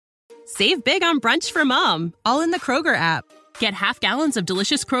Save big on brunch for mom, all in the Kroger app. Get half gallons of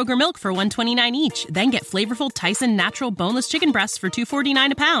delicious Kroger milk for $1.29 each. Then get flavorful Tyson natural boneless chicken breasts for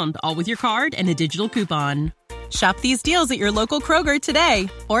 $2.49 a pound, all with your card and a digital coupon. Shop these deals at your local Kroger today,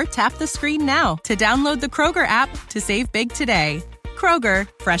 or tap the screen now to download the Kroger app to save big today. Kroger,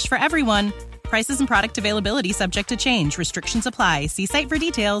 fresh for everyone. Prices and product availability subject to change. Restrictions apply. See site for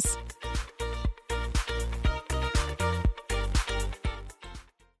details.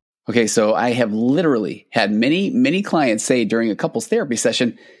 Okay, so I have literally had many clients say during a couples therapy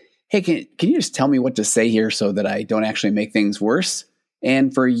session, hey, can you just tell me what to say here so that I don't actually make things worse?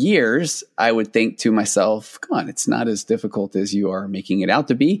 And for years, I would think to myself, come on, it's not as difficult as you are making it out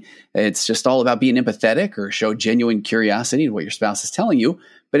to be. It's just all about being empathetic or show genuine curiosity to what your spouse is telling you.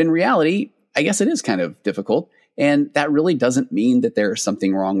 But in reality, I guess it is kind of difficult. And that really doesn't mean that there's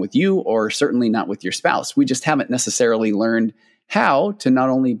something wrong with you or certainly not with your spouse. We just haven't necessarily learned how to not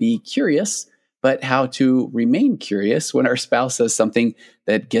only be curious, but how to remain curious when our spouse says something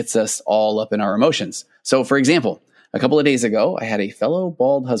that gets us all up in our emotions. So for example, a couple of days ago, I had a fellow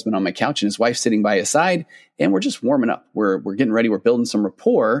bald husband on my couch and his wife sitting by his side, and we're just warming up. We're getting ready. We're building some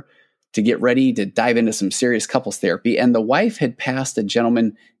rapport to get ready to dive into some serious couples therapy. And the wife had passed a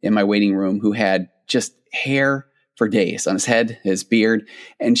gentleman in my waiting room who had just hair for days on his head, his beard.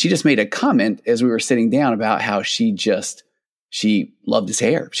 And she just made a comment as we were sitting down about how she loved his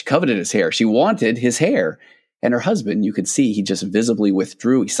hair. She coveted his hair. She wanted his hair. And her husband, you could see, he just visibly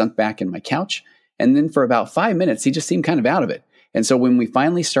withdrew. He sunk back in my couch. And then for about 5 minutes, he just seemed kind of out of it. And so when we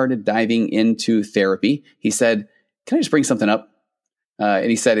finally started diving into therapy, he said, can I just bring something up? And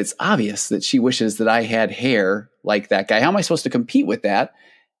he said, it's obvious that she wishes that I had hair like that guy. How am I supposed to compete with that?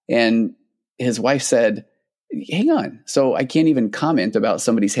 And his wife said, hang on. So I can't even comment about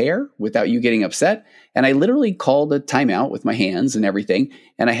somebody's hair without you getting upset. And I literally called a timeout with my hands and everything.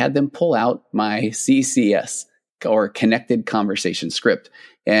 And I had them pull out my CCS, or connected conversation script.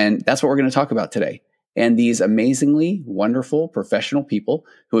 And that's what we're going to talk about today. And these amazingly wonderful professional people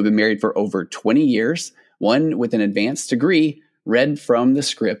who have been married for over 20 years, one with an advanced degree, read from the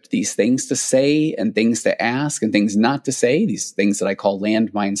script these things to say and things to ask and things not to say, these things that I call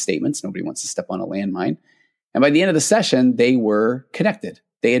landmine statements. Nobody wants to step on a landmine. And by the end of the session, they were connected.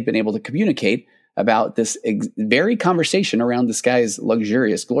 They had been able to communicate about this very conversation around this guy's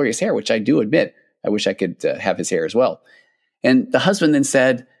luxurious, glorious hair, which I do admit, I wish I could have his hair as well. And the husband then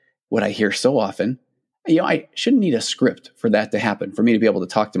said, what I hear so often, I shouldn't need a script for that to happen, for me to be able to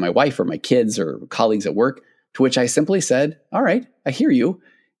talk to my wife or my kids or colleagues at work, to which I simply said, all right, I hear you.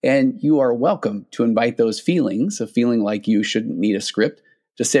 And you are welcome to invite those feelings of feeling like you shouldn't need a script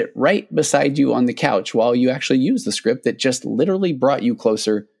to sit right beside you on the couch while you actually use the script that just literally brought you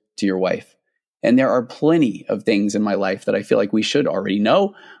closer to your wife. And there are plenty of things in my life that I feel like we should already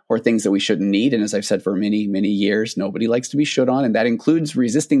know, or things that we shouldn't need. And as I've said for many, many years, nobody likes to be should on. And that includes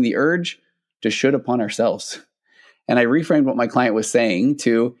resisting the urge to should upon ourselves. And I reframed what my client was saying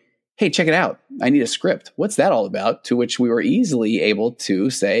to, hey, check it out. I need a script. What's that all about? To which we were easily able to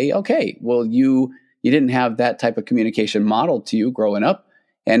say, okay, well, you didn't have that type of communication modeled to you growing up.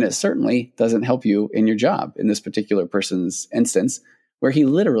 And it certainly doesn't help you in your job in this particular person's instance, where he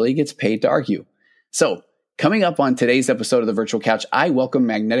literally gets paid to argue. So coming up on today's episode of The Virtual Couch, I welcome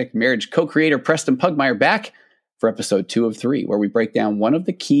Magnetic Marriage co-creator Preston Pugmire back for episode 2 of 3, where we break down one of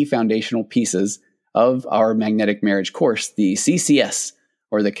the key foundational pieces of our Magnetic Marriage course, the CCS,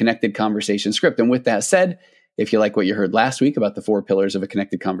 or the Connected Conversation Script. And with that said, if you like what you heard last week about the 4 pillars of a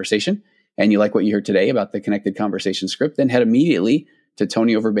connected conversation, and you like what you heard today about the Connected Conversation Script, then head immediately to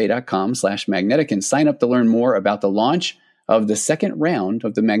tonyoverbay.com/magnetic and sign up to learn more about the launch of the second round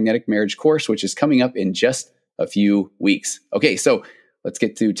of the Magnetic Marriage course, which is coming up in just a few weeks. Okay, so let's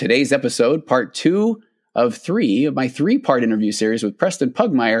get to today's episode, part 2 of 3 of my 3-part interview series with Preston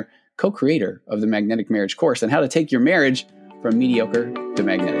Pugmire, co-creator of the Magnetic Marriage course, and how to take your marriage from mediocre to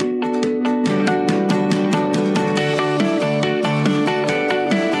magnetic.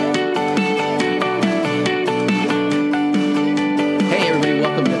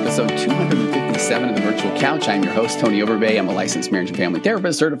 Episode 257 of The Virtual Couch. I'm your host, Tony Overbay. I'm a licensed marriage and family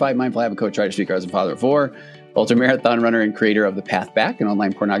therapist, certified mindful habit coach, writer, speaker, husband, father of 4, ultramarathon runner, and creator of The Path Back, an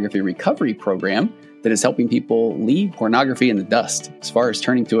online pornography recovery program that is helping people leave pornography in the dust. As far as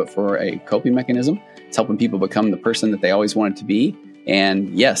turning to it for a coping mechanism, it's helping people become the person that they always wanted to be. And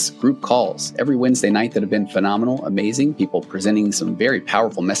yes, group calls every Wednesday night that have been phenomenal, amazing. People presenting some very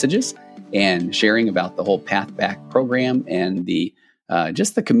powerful messages and sharing about the whole Path Back program and the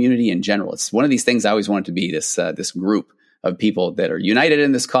just the community in general. It's one of these things I always wanted to be, this group of people that are united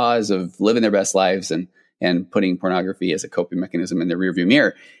in this cause of living their best lives and and putting pornography as a coping mechanism in the rearview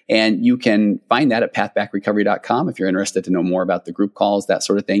mirror. And you can find that at pathbackrecovery.com. If you're interested to know more about the group calls, that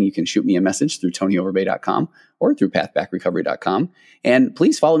sort of thing, you can shoot me a message through tonyoverbay.com or through pathbackrecovery.com. And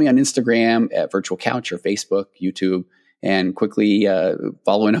please follow me on Instagram at Virtual Couch or Facebook, YouTube. And quickly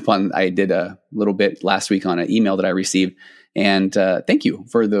following up on, I did a little bit last week on an email that I received. And thank you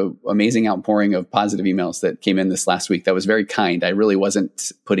for the amazing outpouring of positive emails that came in this last week. That was very kind. I really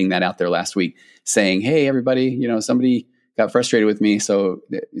wasn't putting that out there last week saying, hey, everybody, somebody got frustrated with me, so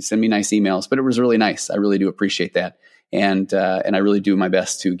send me nice emails. But it was really nice. I really do appreciate that. And I really do my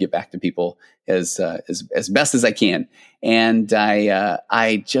best to get back to people as best as I can. And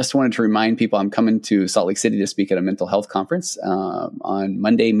I just wanted to remind people I'm coming to Salt Lake City to speak at a mental health conference on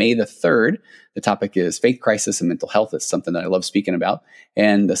Monday, May the 3rd. The topic is faith crisis and mental health. It's something that I love speaking about.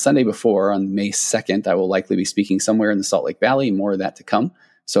 And the Sunday before, on May 2nd, I will likely be speaking somewhere in the Salt Lake Valley. More of that to come.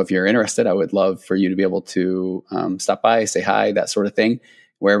 So if you're interested, I would love for you to be able to stop by, say hi, that sort of thing,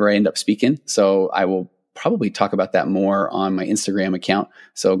 wherever I end up speaking. So I will probably talk about that more on my Instagram account.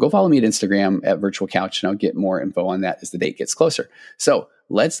 So go follow me at Instagram at Virtual Couch, and I'll get more info on that as the date gets closer. So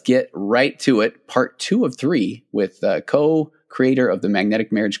let's get right to it. Part 2 of 3 with co-creator of the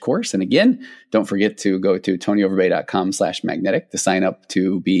Magnetic Marriage course. And again, don't forget to go to tonyoverbay.com/magnetic to sign up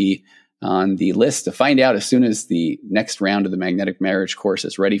to be on the list to find out as soon as the next round of the Magnetic Marriage course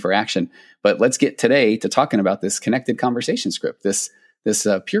is ready for action. But let's get today to talking about this connected conversation script, this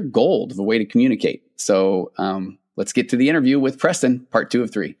pure gold of a way to communicate. So let's get to the interview with Preston, part 2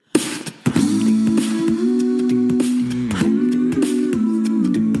 of 3.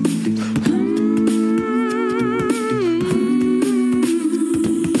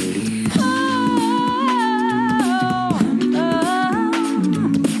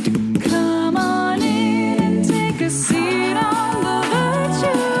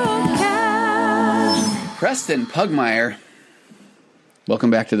 Preston Pugmire, welcome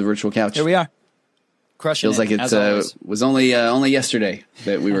back to the Virtual Couch. Here we are. Crushing Feels like it was only yesterday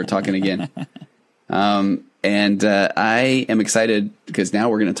that we were talking again. And I am excited because now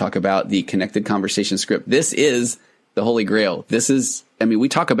we're going to talk about the connected conversation script. This is the Holy Grail. We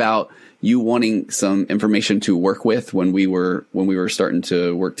talk about you wanting some information to work with when we were starting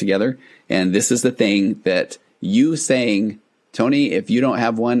to work together. And this is the thing that you saying, Tony, if you don't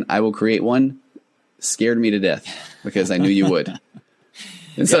have one, I will create one, scared me to death because I knew you would.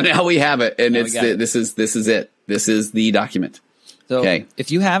 And so now we have it, and this is it. This is the document. So okay. If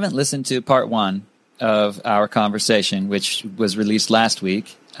you haven't listened to part 1 of our conversation, which was released last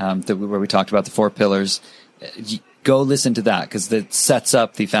week, where we talked about the 4 pillars, go listen to that because that sets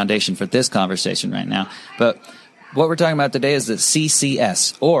up the foundation for this conversation right now. But what we're talking about today is the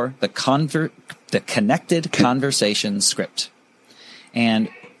CCS, or the Connected Conversation Script. And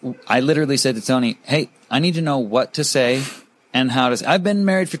I literally said to Tony, hey, I need to know what to say and how to say. I've been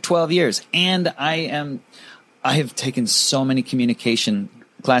married for 12 years, and I have taken so many communication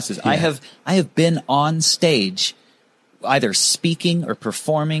classes. Yeah. I have been on stage either speaking or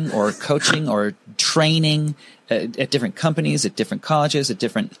performing or coaching or training at different companies, at different colleges,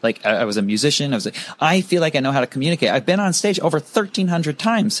 I was a musician. I feel like I know how to communicate. I've been on stage over 1,300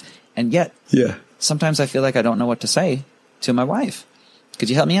 times, and yet sometimes I feel like I don't know what to say to my wife. Could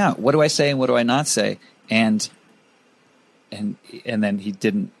you help me out? What do I say and what do I not say? And then he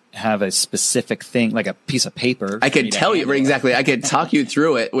didn't have a specific thing, like a piece of paper. I could tell you exactly. I could talk you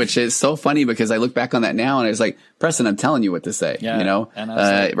through it, which is so funny because I look back on that now and I was like, Preston, I'm telling you what to say. Yeah,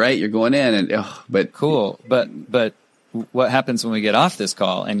 and right? You're going in and but cool. But what happens when we get off this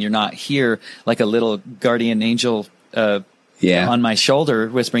call and you're not here like a little guardian angel on my shoulder,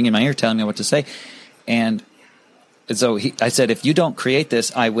 whispering in my ear, telling me what to say, and so I said, if you don't create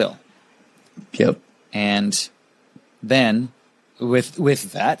this, I will. Yep. And then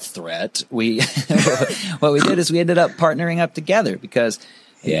with that threat, what we did is we ended up partnering up together because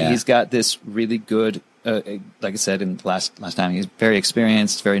he's got this really good, like I said in last time, he's very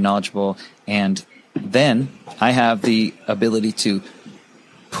experienced, very knowledgeable. And then I have the ability to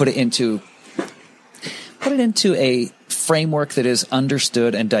put it into a framework that is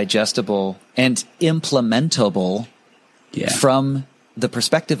understood and digestible and implementable from the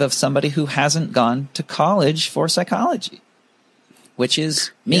perspective of somebody who hasn't gone to college for psychology, which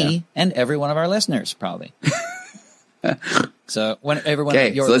is me and every one of our listeners, probably. So when everyone,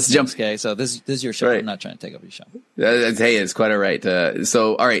 so let's jump. Okay, so this is your show. Right. I'm not trying to take over your show. Hey, it's quite all right.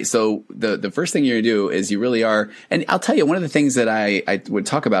 So all right. So the first thing you're gonna do is you really are, and I'll tell you, one of the things that I would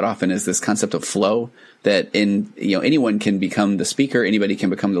talk about often is this concept of flow. that anyone can become the speaker, anybody can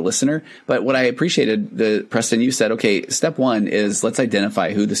become the listener. But what I appreciated, Preston, you said, okay, step one is let's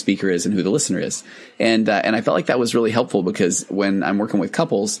identify who the speaker is and who the listener is. And I felt like that was really helpful, because when I'm working with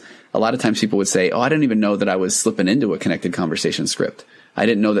couples, a lot of times people would say, oh, I didn't even know that I was slipping into a connected conversation script. I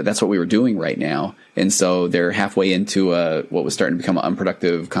didn't know that that's what we were doing right now. And so they're halfway into what was starting to become an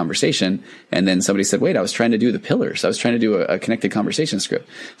unproductive conversation. And then somebody said, wait, I was trying to do the pillars. I was trying to do a connected conversation script.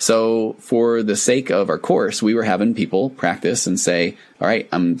 So for the sake of our course, we were having people practice and say, all right,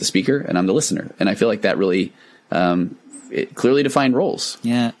 I'm the speaker and I'm the listener. And I feel like that really it clearly defined roles.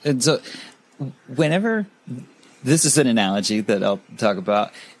 Yeah. And so whenever, this is an analogy that I'll talk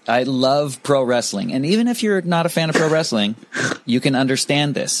about. I love pro wrestling. And even if you're not a fan of pro wrestling, you can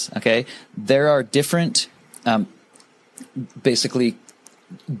understand this. Okay. There are different,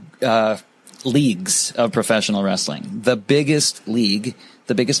 leagues of professional wrestling. The biggest league,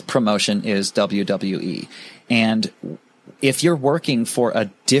 the biggest promotion is WWE. And if you're working for a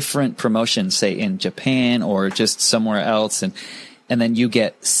different promotion, say in Japan or just somewhere else, and then you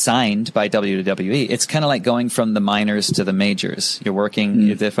get signed by WWE. It's kind of like going from the minors to the majors. You're working,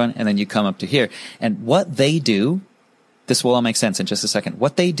 you're different, and then you come up to here. And what they do, this will all make sense in just a second.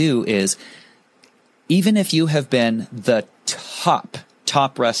 What they do is, even if you have been the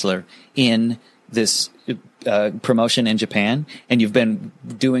top wrestler in this promotion in Japan, and you've been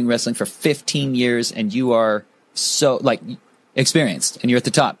doing wrestling for 15 years, and you are so experienced, and you're at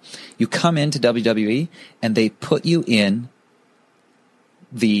the top, you come into WWE, and they put you in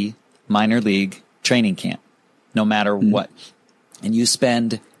the minor league training camp, no matter what. And you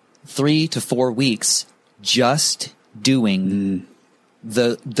spend 3 to 4 weeks just doing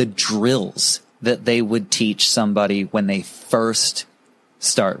the drills that they would teach somebody when they first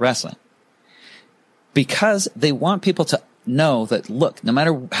start wrestling. Because they want people to know that, look, no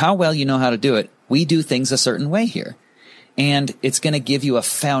matter how well you know how to do it, we do things a certain way here. And it's going to give you a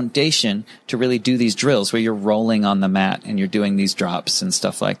foundation to really do these drills where you're rolling on the mat and you're doing these drops and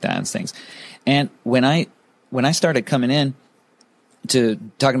stuff like that and things. And when I started coming in to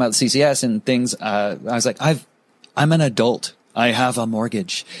talking about the CCS and things, I was like, I'm an adult. I have a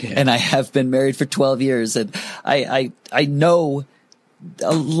mortgage and I have been married for 12 years. And I know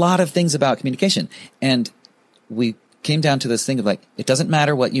a lot of things about communication. And we came down to this thing of it doesn't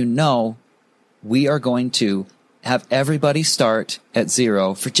matter what you know. We are going to have everybody start at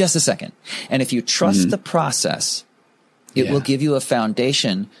 0 for just a second. And if you trust the process, it will give you a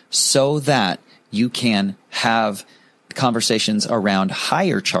foundation so that you can have conversations around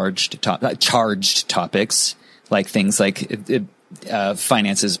higher charged topics, like things like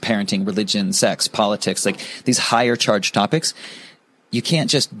finances, parenting, religion, sex, politics, like these higher charged topics. You can't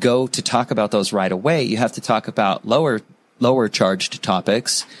just go to talk about those right away. You have to talk about lower charged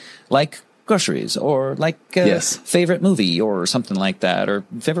topics like groceries or favorite movie or something like that, or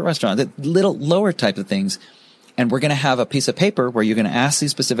favorite restaurant, the little lower type of things. And we're going to have a piece of paper where you're going to ask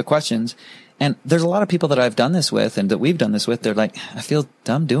these specific questions. And there's a lot of people that I've done this with and that we've done this with. They're like, I feel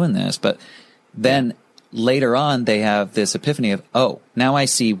dumb doing this. But then later on, they have this epiphany of, oh, now I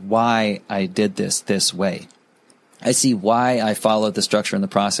see why I did this way. I see why I followed the structure and the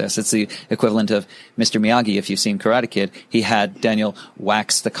process. It's the equivalent of Mr. Miyagi. If you've seen Karate Kid, he had Daniel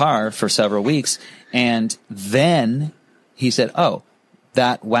wax the car for several weeks. And then he said, oh,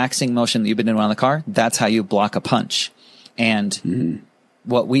 that waxing motion that you've been doing on the car, that's how you block a punch. And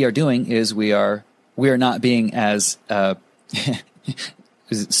what we are doing is we are not being as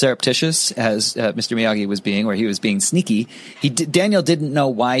surreptitious as Mr. Miyagi was being, where he was being sneaky. Daniel didn't know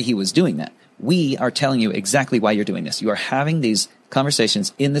why he was doing that. We are telling you exactly why you're doing this. You are having these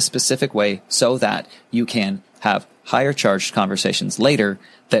conversations in this specific way so that you can have higher charged conversations later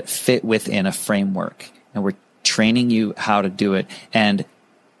that fit within a framework. And we're training you how to do it. And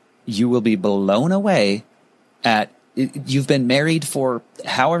you will be blown away at, you've been married for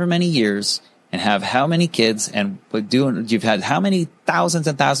however many years and have how many kids and you've had how many thousands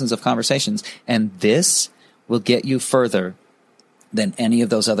and thousands of conversations. And this will get you further than any of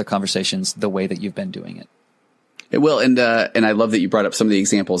those other conversations the way that you've been doing it. It will. And I love that you brought up some of the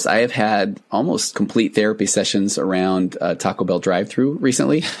examples. I have had almost complete therapy sessions around Taco Bell drive-through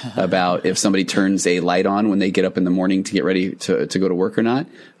recently about if somebody turns a light on when they get up in the morning to get ready to go to work or not,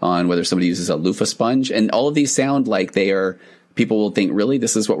 on whether somebody uses a loofah sponge. And all of these sound like people will think, really,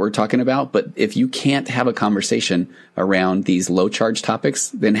 this is what we're talking about. But if you can't have a conversation around these low charge topics,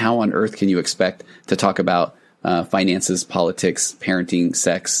 then how on earth can you expect to talk about finances, politics, parenting,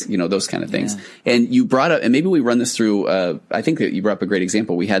 sex, those kind of things. Yeah. And you brought up, and maybe we run this through, I think that you brought up a great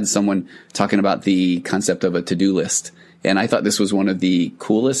example. We had someone talking about the concept of a to-do list And I thought this was one of the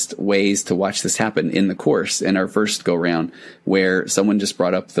coolest ways to watch this happen in the course in our first go round, where someone just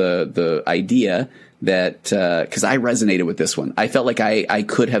brought up the idea that, cause I resonated with this one. I felt like I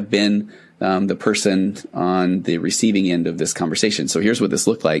could have been, the person on the receiving end of this conversation. So here's what this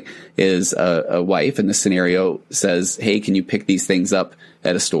looked like is a wife in this scenario says, hey, can you pick these things up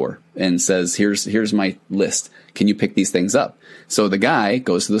at a store? And says, here's my list. Can you pick these things up? So the guy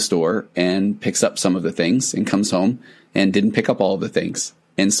goes to the store and picks up some of the things and comes home and didn't pick up all of the things.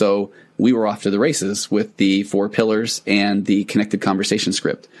 And so we were off to the races with the 4 pillars and the connected conversation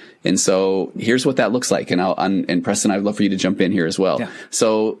script. And so here's what that looks like. And Preston, I'd love for you to jump in here as well. Yeah.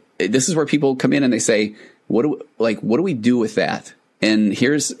 So this is where people come in and they say, what do we do with that? And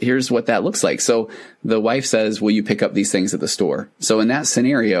here's what that looks like. So the wife says, will you pick up these things at the store? So in that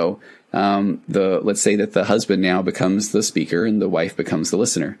scenario, let's say that the husband now becomes the speaker and the wife becomes the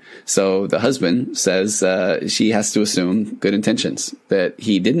listener. So the husband says, she has to assume good intentions, that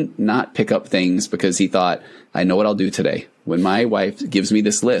he didn't not pick up things because he thought, I know what I'll do today. When my wife gives me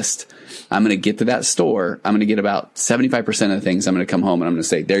this list, I'm going to get to that store. I'm going to get about 75% of the things. I'm going to come home and I'm going to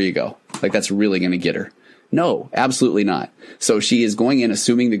say, there you go. Like that's really going to get her. No, absolutely not. So she is going in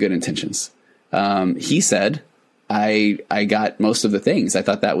assuming the good intentions. He said, I got most of the things. I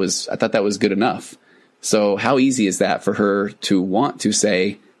thought that was good enough. So how easy is that for her to want to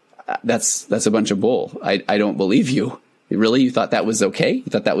say, that's a bunch of bull. I don't believe you. Really? You thought that was okay? You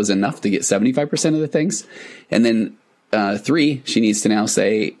thought that was enough to get 75% of the things? And then 3, she needs to now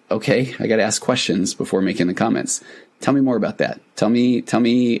say, okay, I got to ask questions before making the comments. Tell me more about that. Tell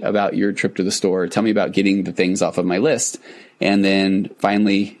me about your trip to the store. Tell me about getting the things off of my list. And then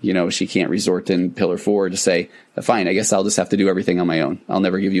finally, she can't resort in pillar 4 to say, fine, I guess I'll just have to do everything on my own. I'll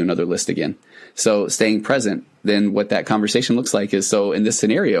never give you another list again. So staying present, then what that conversation looks like is, so in this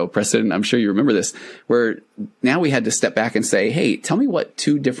scenario, Preston, I'm sure you remember this, where now we had to step back and say, hey, tell me what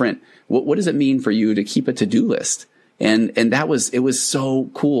does it mean for you to keep a to-do list? And it was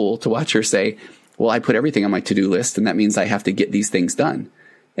so cool to watch her say, well, I put everything on my to-do list and that means I have to get these things done.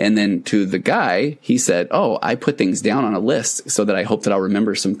 And then to the guy, he said, oh, I put things down on a list so that I hope that I'll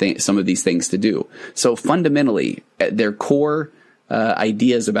remember some of these things to do. So fundamentally, their core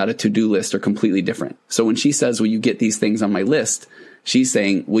ideas about a to-do list are completely different. So when she says, will you get these things on my list? She's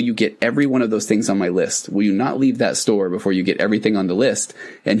saying, will you get every one of those things on my list? Will you not leave that store before you get everything on the list?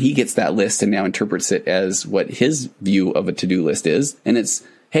 And he gets that list and now interprets it as what his view of a to-do list is. And it's,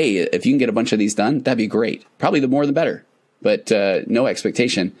 hey, if you can get a bunch of these done, that'd be great. Probably the more the better. But no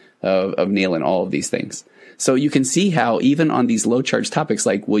expectation of nailing all of these things. So you can see how even on these low charge topics,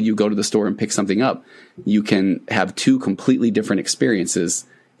 like will you go to the store and pick something up, you can have 2 completely different experiences.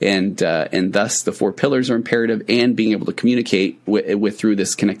 And thus the 4 pillars are imperative, and being able to communicate with through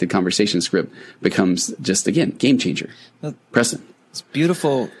this connected conversation script becomes just, again, game changer. Preston. It's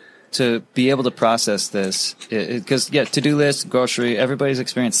beautiful to be able to process this, because to-do list, grocery, everybody's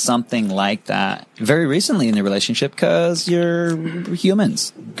experienced something like that very recently in their relationship, because you're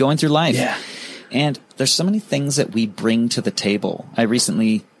humans going through life. Yeah. And there's so many things that we bring to the table. I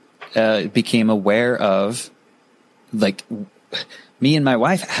recently became aware of, like, me and my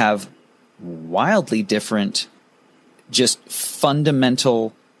wife have wildly different, just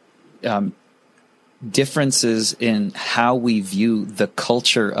fundamental differences in how we view the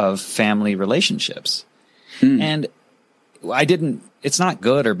culture of family relationships. And it's not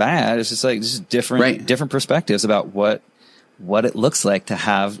good or bad. It's just like, just different perspectives about what it looks like to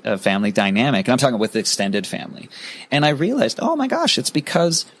have a family dynamic. And I'm talking with the extended family. And I realized, oh my gosh, it's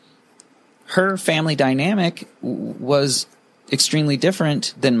because her family dynamic was extremely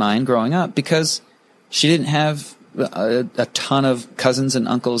different than mine growing up, because she didn't have a ton of cousins and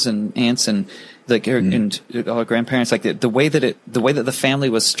uncles and aunts and like and grandparents. Like the way that the family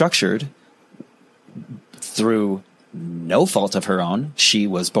was structured, through no fault of her own, she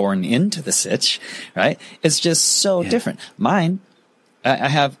was born into the sitch, right? It's just so different. Mine, I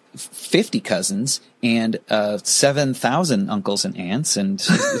have 50 cousins and 7,000 uncles and aunts and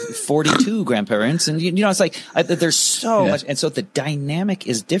 42 grandparents. And, it's like there's so much. And so the dynamic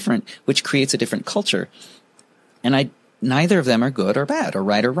is different, which creates a different culture. And neither of them are good or bad or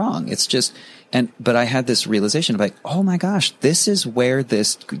right or wrong. It's just, but I had this realization of like, oh my gosh, this is where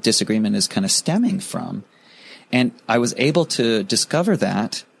this disagreement is kind of stemming from. And I was able to discover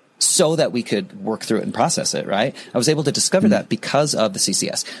that so that we could work through it and process it, right? I was able to discover that because of the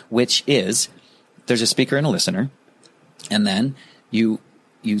CCS, which is there's a speaker and a listener. And then you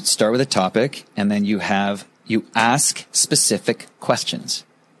start with a topic, and then you ask specific questions,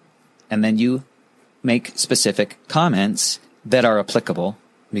 and then you make specific comments that are applicable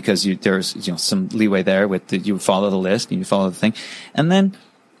because there's some leeway there with you follow the list and you follow the thing. And then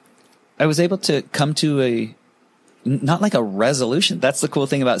I was able to come to not like a resolution. That's the cool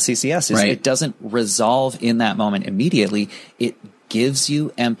thing about CCS is it doesn't resolve in that moment immediately. It gives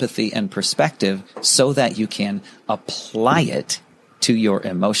you empathy and perspective so that you can apply it to your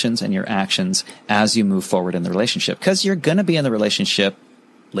emotions and your actions as you move forward in the relationship. Because you're going to be in the relationship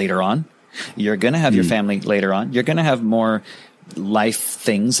later on. You're going to have your family later on. You're going to have more life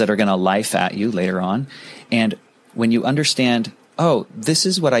things that are going to life at you later on. And when you understand, oh, this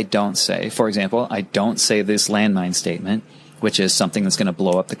is what I don't say. For example, I don't say this landmine statement, which is something that's going to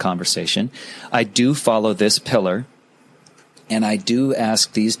blow up the conversation. I do follow this pillar, and I do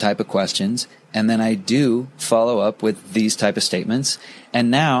ask these type of questions, and then I do follow up with these type of statements.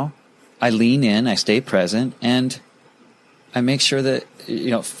 And now I lean in, I stay present, and I make sure that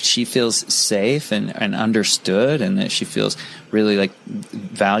she feels safe and understood, and that she feels really like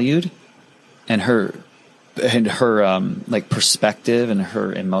valued, and her like perspective and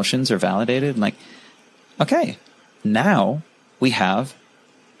her emotions are validated. And like, okay, now we have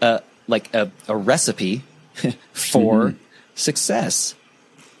a recipe for success.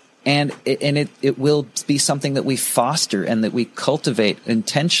 And it will be something that we foster and that we cultivate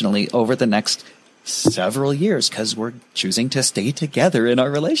intentionally over the next several years, because we're choosing to stay together in our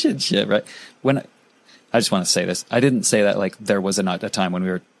relationship, right? I just want to say this. I didn't say that like there was a time when we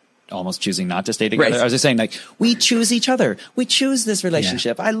were almost choosing not to stay together. Right. I was just saying like, we choose each other. We choose this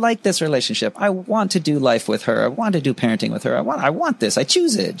relationship. Yeah. I like this relationship. I want to do life with her. I want to do parenting with her. I want this. I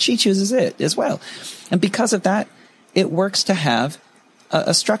choose it. She chooses it as well. And because of that, it works to have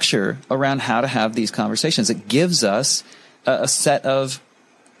a structure around how to have these conversations. It gives us a set of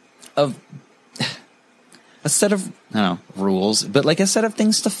I don't know, rules, but like a set of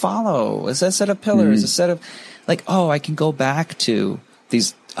things to follow, a set of pillars, a set of like, oh, I can go back to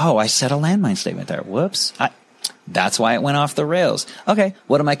these. Oh, I said a landmine statement there. Whoops. That's why it went off the rails. Okay.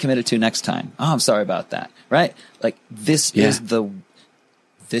 What am I committed to next time? Oh, I'm sorry about that. Right. Like this is the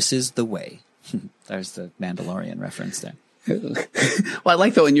way. There's the Mandalorian reference there. Well, I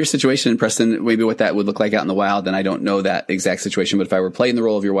like though in your situation, Preston, maybe what that would look like out in the wild. And I don't know that exact situation, but if I were playing the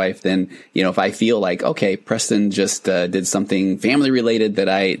role of your wife, then if I feel like, okay, Preston just did something family related that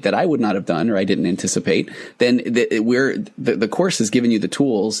I would not have done or I didn't anticipate, then the course has given you the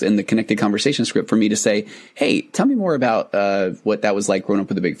tools and the connected conversation script for me to say, hey, tell me more about what that was like growing up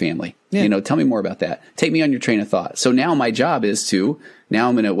with a big family. Yeah. Tell me more about that. Take me on your train of thought. So now my job is to. Now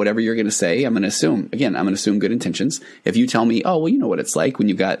I'm going to, whatever you're going to say, I'm going to assume good intentions. If you tell me, oh, well, you know what it's like when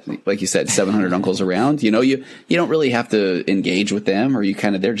you've got, like you said, 700 uncles around, you don't really have to engage with them, or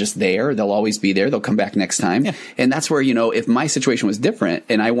they're just there. They'll always be there. They'll come back next time. Yeah. And that's where, if my situation was different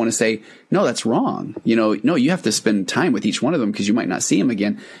and I want to say, no, that's wrong. No, you have to spend time with each one of them because you might not see them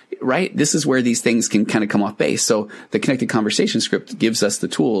again. Right. This is where these things can kind of come off base. So the connected conversation script gives us the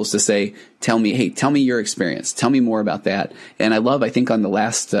tools to say, tell me your experience. Tell me more about that. And I think on the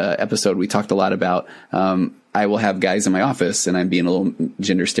last episode, we talked a lot about I will have guys in my office, and I'm being a little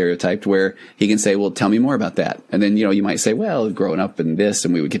gender stereotyped, where he can say, well, tell me more about that. And then, you might say, well, growing up in this,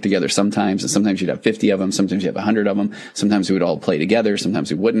 and we would get together sometimes, and sometimes you'd have 50 of them. Sometimes you have 100 of them. Sometimes we would all play together.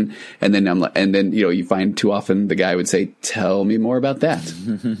 Sometimes we wouldn't. And then you find too often the guy would say, tell me more about that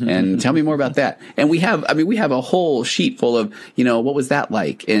and tell me more about that. And we have a whole sheet full of, what was that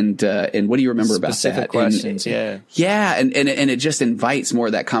like? And what do you remember about that? Specific questions. And it just invites more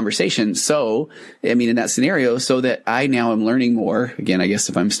of that conversation. So, in that scenario, so that I now am learning more. Again, I guess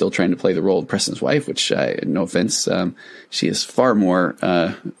if I'm still trying to play the role of Preston's wife, which no offense, she is far more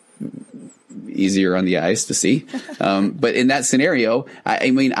easier on the eyes to see. But in that scenario,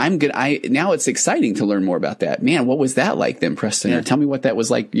 I'm good. Now it's exciting to learn more about that. Man, what was that like then, Preston? Yeah. Or tell me what that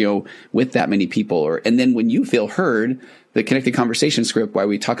was like, with that many people. And then when you feel heard, the connected conversation script, why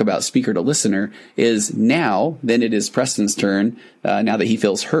we talk about speaker to listener, is then it is Preston's turn. Now that he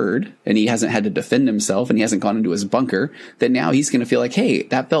feels heard and he hasn't had to defend himself and he hasn't gone into his bunker, then now he's going to feel like, hey,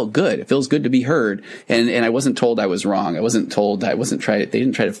 that felt good. It feels good to be heard. And I wasn't told I was wrong. I wasn't told they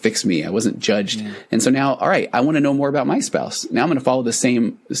didn't try to fix me. I wasn't judged. Yeah. And so now, all right, I want to know more about my spouse. Now I'm going to follow the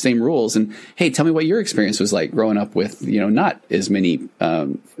same rules. And hey, tell me what your experience was like growing up with, not as many,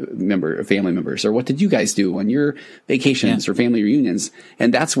 family members, or what did you guys do on your vacations or family reunions?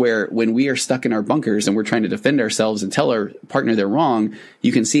 And that's where, when we are stuck in our bunkers and we're trying to defend ourselves and tell our partner they're wrong,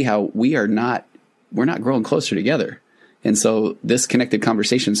 you can see how we're not growing closer together. And so this connected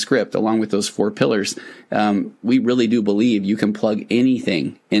conversation script, along with those 4 pillars, we really do believe you can plug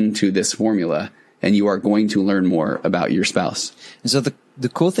anything into this formula and you are going to learn more about your spouse. And so the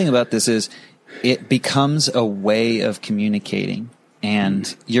cool thing about this is it becomes a way of communicating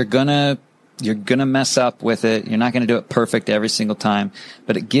and you're gonna mess up with it. You're not gonna do it perfect every single time,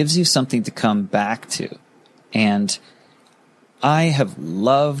 but it gives you something to come back to. And I have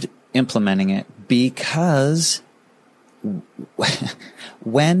loved implementing it because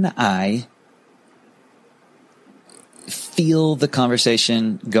when I feel the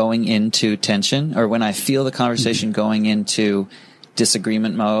conversation going into tension, or when I feel the conversation going into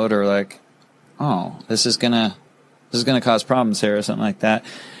disagreement mode, or like, oh, this is gonna cause problems here, or something like that,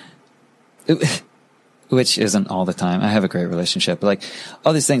 which isn't all the time. I have a great relationship, but like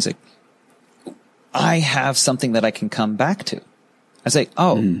all these things, like I have something that I can come back to. I say,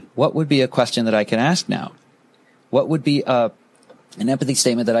 what would be a question that I can ask now? What would be an empathy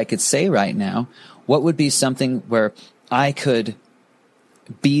statement that I could say right now? What would be something where I could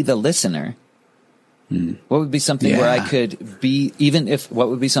be the listener? What would be something where I could be, what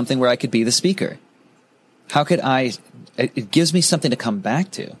would be something where I could be the speaker? How could it gives me something to come back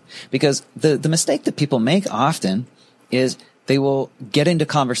to. Because the mistake that people make often is they will get into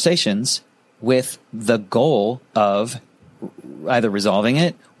conversations with the goal of either resolving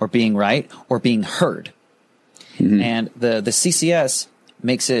it or being right or being heard. And the CCS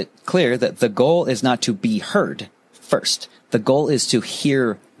makes it clear that the goal is not to be heard first. The goal is to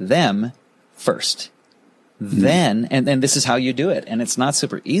hear them first. Then, and this is how you do it. And it's not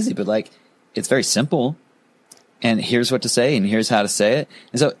super easy, but like, it's very simple. And here's what to say, and here's how to say it.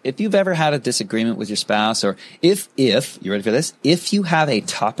 And so if you've ever had a disagreement with your spouse, or if you ready for this? If you have a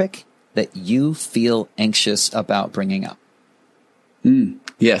topic that you feel anxious about bringing up.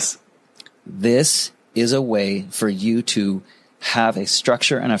 Yes. This is a way for you to have a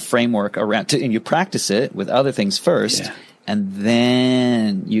structure and a framework around, and you practice it with other things first. Yeah. And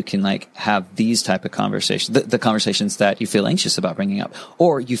then you can like have these type of conversations, the conversations that you feel anxious about bringing up,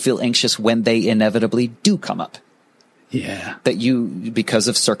 or you feel anxious when they inevitably do come up. Yeah. Because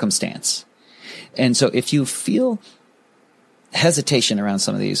of circumstance. And so if you feel hesitation around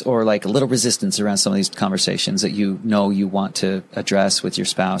some of these, or like a little resistance around some of these conversations that you know you want to address with your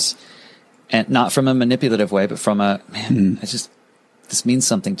spouse, and not from a manipulative way, but from this means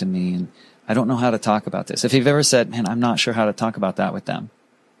something to me, and I don't know how to talk about this. If you've ever said, man, I'm not sure how to talk about that with them,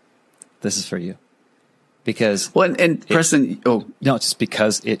 this is for you. Because Preston, just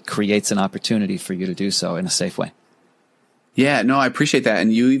because it creates an opportunity for you to do so in a safe way. Yeah, no, I appreciate that.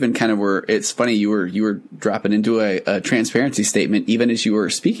 And you even kind of it's funny, you were dropping into a transparency statement even as you were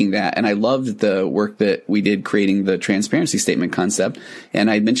speaking that. And I loved the work that we did creating the transparency statement concept.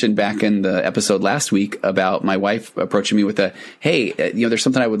 And I mentioned back in the episode last week about my wife approaching me with hey, there's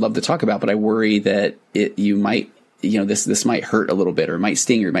something I would love to talk about, but I worry that this might hurt a little bit, or it might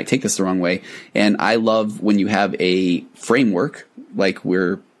sting, or it might take this the wrong way. And I love when you have a framework, like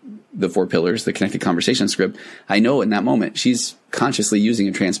the 4 pillars, the connected conversation script. I know in that moment, she's consciously using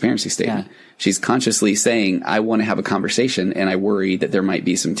a transparency statement. Yeah. She's consciously saying, I want to have a conversation, and I worry that there might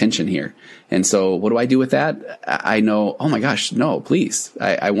be some tension here. And so what do I do with that? I know, oh my gosh, no, please.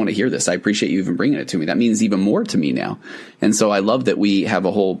 I want to hear this. I appreciate you even bringing it to me. That means even more to me now. And so I love that we have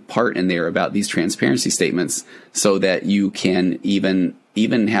a whole part in there about these transparency statements, so that you can even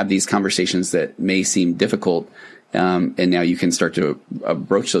have these conversations that may seem difficult. And now you can start to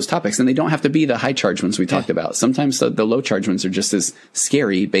broach those topics, and they don't have to be the high charge ones we talked about. Sometimes the low charge ones are just as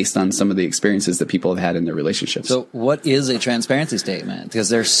scary based on some of the experiences that people have had in their relationships. So what is a transparency statement? Because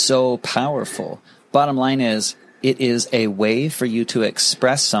they're so powerful. Bottom line is, it is a way for you to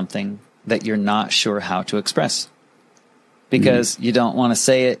express something that you're not sure how to express. Because you don't want to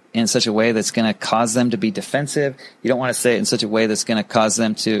say it in such a way that's going to cause them to be defensive. You don't want to say it in such a way that's going to cause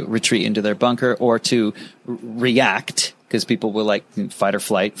them to retreat into their bunker, or to react, because people will like fight or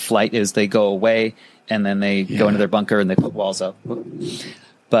flight. Flight is they go away and then they go into their bunker and they put walls up.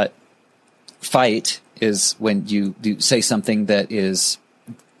 But fight is when you say something that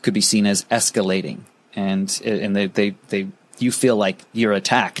could be seen as escalating, and you feel like you're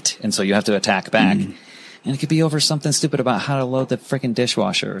attacked, and so you have to attack back. And it could be over something stupid about how to load the freaking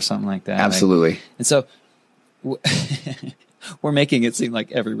dishwasher or something like that. Absolutely. And so we're making it seem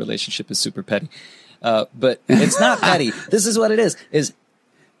like every relationship is super petty. But it's not petty. This is what it is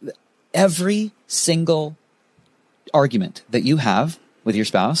every single argument that you have with your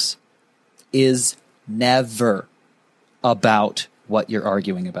spouse is never about what you're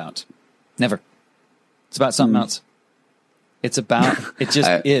arguing about. Never. It's about something else. It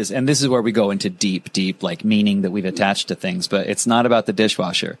just is. And this is where we go into deep, like meaning that we've attached to things, but it's not about the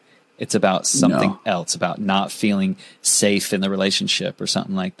dishwasher. It's about something else, about not feeling safe in the relationship or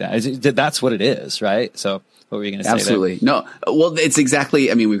something like that. That's what it is, right? So what were you going to say? Absolutely. No. Well, it's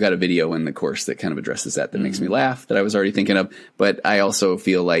exactly, I mean, we've got a video in the course that kind of addresses that makes me laugh, that I was already thinking of. But I also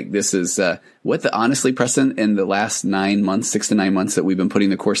feel like this is honestly, Preston, in the last 6 to 9 months that we've been putting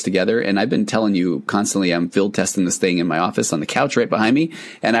the course together. And I've been telling you constantly, I'm field testing this thing in my office on the couch right behind me.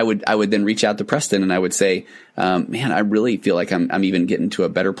 And I would then reach out to Preston and I would say, man, I really feel like I'm even getting to a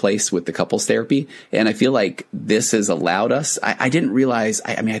better place with the couples therapy. And I feel like this has allowed us. I didn't realize,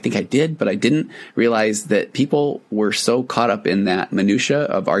 I mean, I think I did, but I didn't realize that people were so caught up in that minutia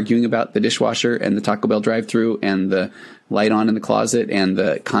of arguing about the dishwasher and the Taco Bell drive-thru and the light on in the closet and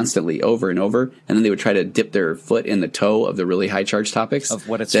the constantly over and over. And then they would try to dip their foot in the toe of the really high charge topics of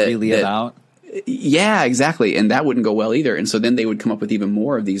what it's really about. Yeah, exactly. And that wouldn't go well either. And so then they would come up with even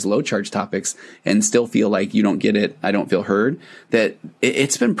more of these low charge topics and still feel like you don't get it. I don't feel heard. That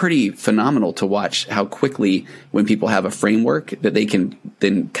it's been pretty phenomenal to watch how quickly when people have a framework that they can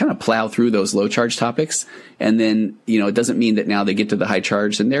then kind of plow through those low charge topics. And then, it doesn't mean that now they get to the high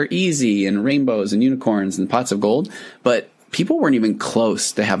charge and they're easy and rainbows and unicorns and pots of gold, but people weren't even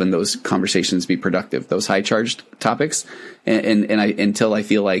close to having those conversations be productive, those high charged topics. And until I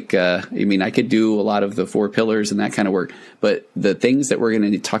feel like, I could do a lot of the 4 pillars and that kind of work, but the things that we're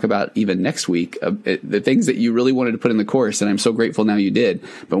going to talk about even next week, the things that you really wanted to put in the course, and I'm so grateful now you did,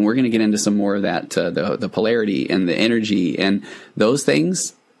 but we're going to get into some more of that, the polarity and the energy and those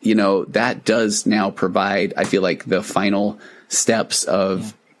things, that does now provide, I feel like, the final steps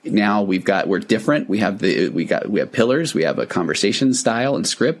of, now we're different. We have pillars. We have a conversation style and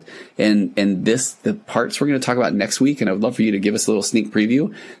script, and the parts we're going to talk about next week. And I would love for you to give us a little sneak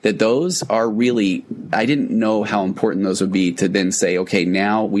preview that those are really, I didn't know how important those would be to then say, okay,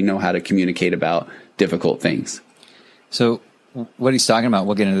 now we know how to communicate about difficult things. So what he's talking about,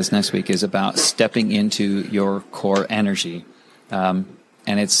 we'll get into this next week, is about stepping into your core energy. And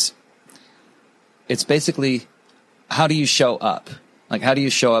it's basically, how do you show up? Like, how do you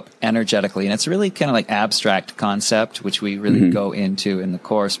show up energetically? And it's really kind of like abstract concept, which we really go into in the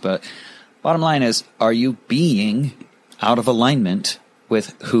course. But bottom line is, are you being out of alignment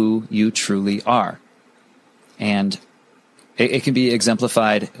with who you truly are? And it can be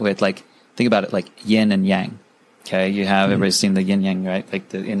exemplified with, like, think about it like yin and yang. Okay. You have, everybody's seen the yin yang, right? Like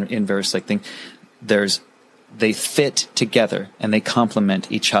the inverse, like thing. They fit together and they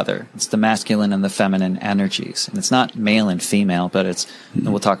complement each other. It's the masculine and the feminine energies. And it's not male and female, but and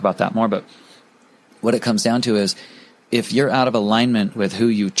we'll talk about that more. But what it comes down to is, if you're out of alignment with who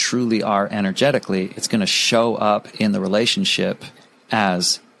you truly are energetically, it's going to show up in the relationship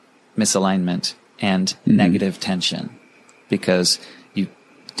as misalignment and negative tension, because you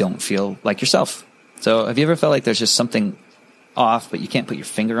don't feel like yourself. So have you ever felt like there's just something off, but you can't put your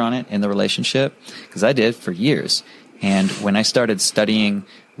finger on it in the relationship? Because I did for years. And when I started studying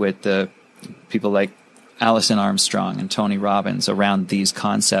with the people like Allison Armstrong and Tony Robbins around these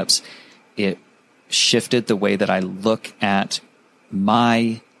concepts, it shifted the way that I look at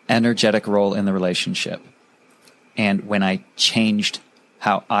my energetic role in the relationship. And when I changed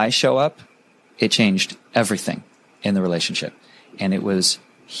how I show up, it changed everything in the relationship. And it was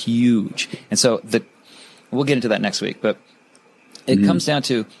huge. And so we'll get into that next week, but it comes down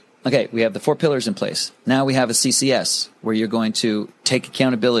to, okay, we have the 4 pillars in place. Now we have a CCS where you're going to take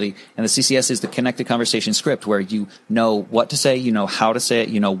accountability. And the CCS is the connected conversation script, where you know what to say, you know how to say it,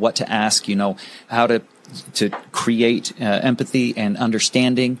 you know what to ask, you know how to create empathy and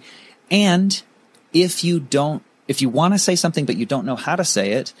understanding. And if you want to say something but you don't know how to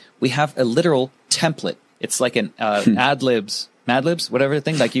say it, we have a literal template. It's like an Mad Libs, whatever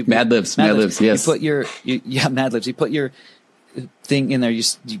thing, like you Mad Libs, yes. You put Mad Libs. You put your thing in there. You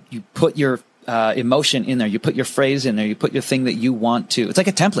put your emotion in there. You put your phrase in there. You put your thing that you want to. It's like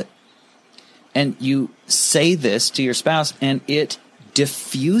a template, and you say this to your spouse, and it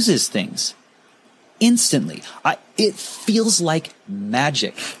diffuses things instantly. It feels like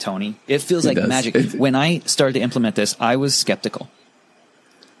magic, Tony. It feels like magic. When I started to implement this, I was skeptical,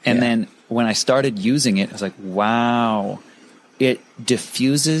 and then when I started using it, I was like, wow. It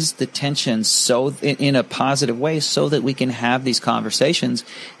diffuses the tension in a positive way, so that we can have these conversations,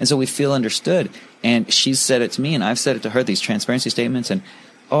 and so we feel understood. And she's said it to me, and I've said it to her, these transparency statements, and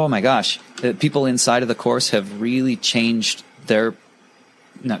oh my gosh, the people inside of the course have really changed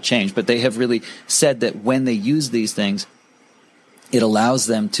but they have really said that when they use these things, it allows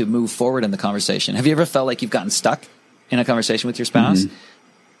them to move forward in the conversation. Have you ever felt like you've gotten stuck in a conversation with your spouse?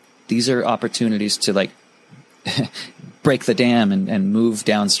 These are opportunities to, like, break the dam and move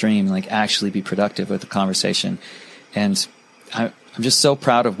downstream, like actually be productive with the conversation. And I'm just so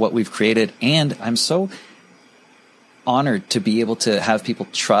proud of what we've created, and I'm so honored to be able to have people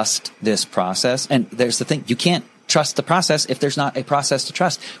trust this process. And there's the thing, you can't trust the process if there's not a process to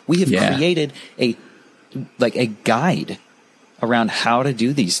trust. We have created a guide around how to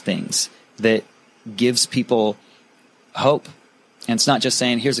do these things that gives people hope. And it's not just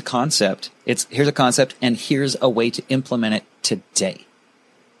saying, here's a concept. It's here's a concept and here's a way to implement it today.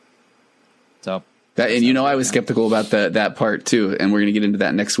 So I was skeptical about that part too, and we're going to get into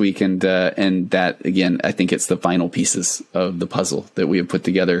that next week. And that again, I think it's the final pieces of the puzzle that we have put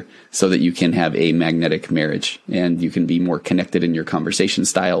together so that you can have a magnetic marriage and you can be more connected in your conversation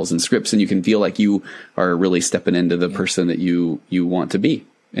styles and scripts, and you can feel like you are really stepping into the person that you want to be.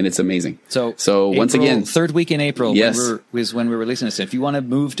 And it's amazing. So once again, third week in April, yes, is when we're releasing this. If you want to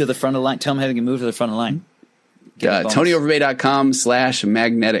move to the front of the line, tell them how they can move to the front of the line.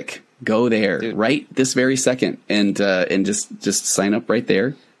 TonyOverbay.com/magnetic. Go there, dude, right this very second, and just sign up right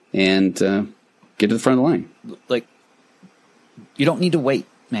there and get to the front of the line. Like, you don't need to wait,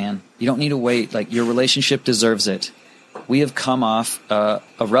 man. You don't need to wait. Like, your relationship deserves it. We have come off a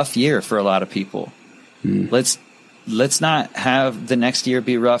rough year for a lot of people. Let's not have the next year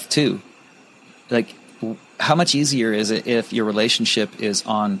be rough too. Like, how much easier is it if your relationship is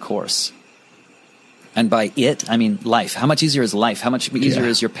on course? And by it, I mean life. How much easier is life? How much easier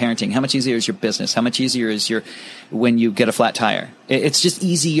is your parenting? How much easier is your business? How much easier is when you get a flat tire? It's just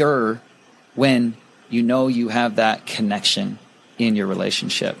easier when you know you have that connection in your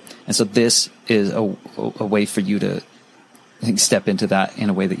relationship. And so this is a way for you to, I think, step into that in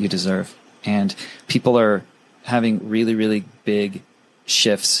a way that you deserve. And people are having really, really big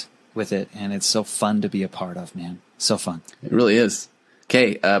shifts with it. And it's so fun to be a part of, man. So fun. It really is.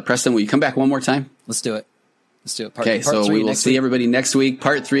 Okay, Preston, will you come back one more time? Let's do it. Part so we will see week. Everybody next week.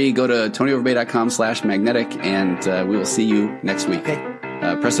 Part 3, go to TonyOverbay.com/magnetic, and we will see you next week. Okay.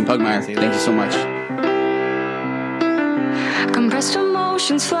 Preston Pugmire, thank you so much. Compressed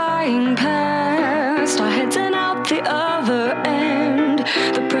emotions flying past, our heads and out the other end.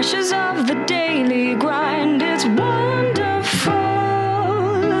 The pressures of the daily grind, it's wonderful.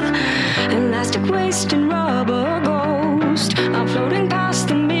 Elastic waste and rubber ghost, I'm floating past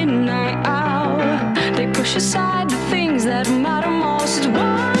the midnight hour. They push aside the things that matter most. It's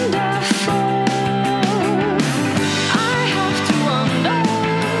wonderful. I have to wonder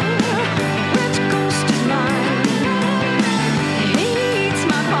which ghost is mine. He eats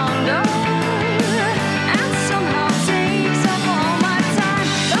my ponder and somehow takes up all my time.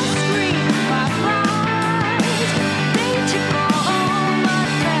 The scream my flies, they tickle all my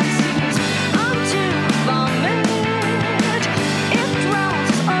fancies. I'm too vomit. It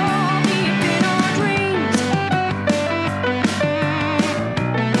drowns all deep in our dreams.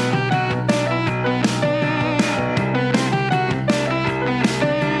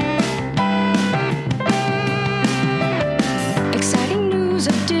 Exciting news,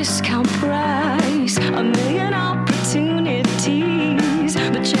 a discount price, a million opportunities.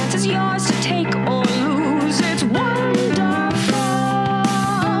 The chance is yours to take or lose. It's wonderful.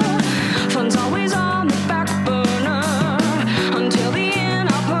 Fun's always on the back burner until the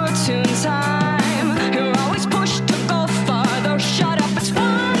inopportune time. You're always pushed to go farther. Shut up, it's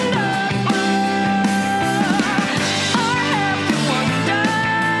wonderful. I have to wonder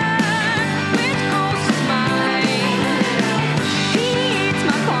which ghost is mine. He eats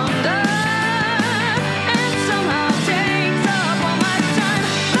my ponder and somehow takes up all my time.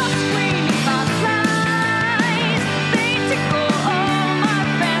 The screaming fireflies, they tickle all my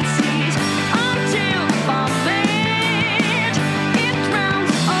fancies until the vomit, it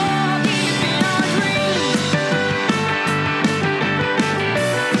drowns all deep in our dreams.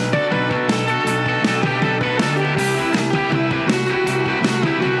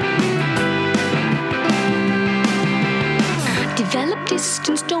 Develop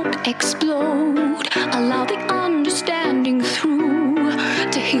distance, don't explode. Allow the understanding through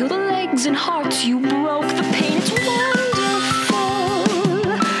to heal the legs and hearts you broke. The pain, it's wonderful.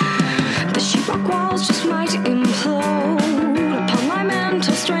 The sheetrock walls just might implode upon my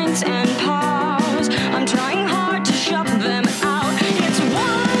mental strengths and powers. I'm trying hard to shut them out. It's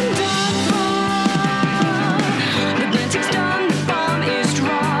wonderful. The dancing's done, the bomb is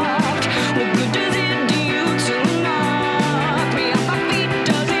dropped. What good does it do you to knock me off my feet?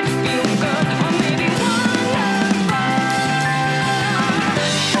 Does it feel good or maybe wonderful?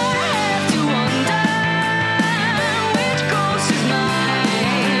 I have to wonder which ghost is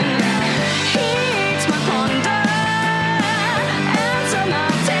mine. He eats my ponder and somehow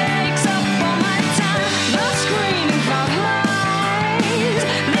takes up all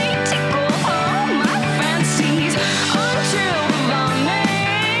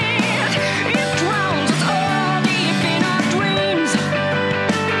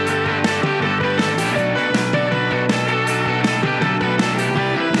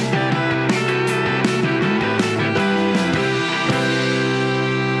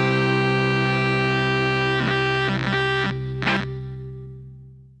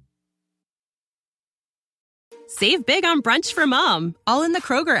Save big on brunch for mom, all in the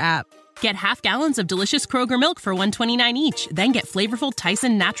Kroger app. Get half gallons of delicious Kroger milk for $1.29 each. Then get flavorful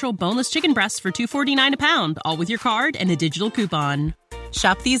Tyson natural boneless chicken breasts for $2.49 a pound, all with your card and a digital coupon.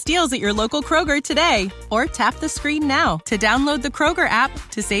 Shop these deals at your local Kroger today, or tap the screen now to download the Kroger app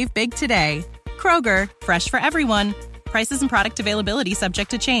to save big today. Kroger, fresh for everyone. Prices and product availability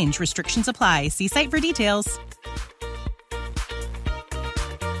subject to change. Restrictions apply. See site for details.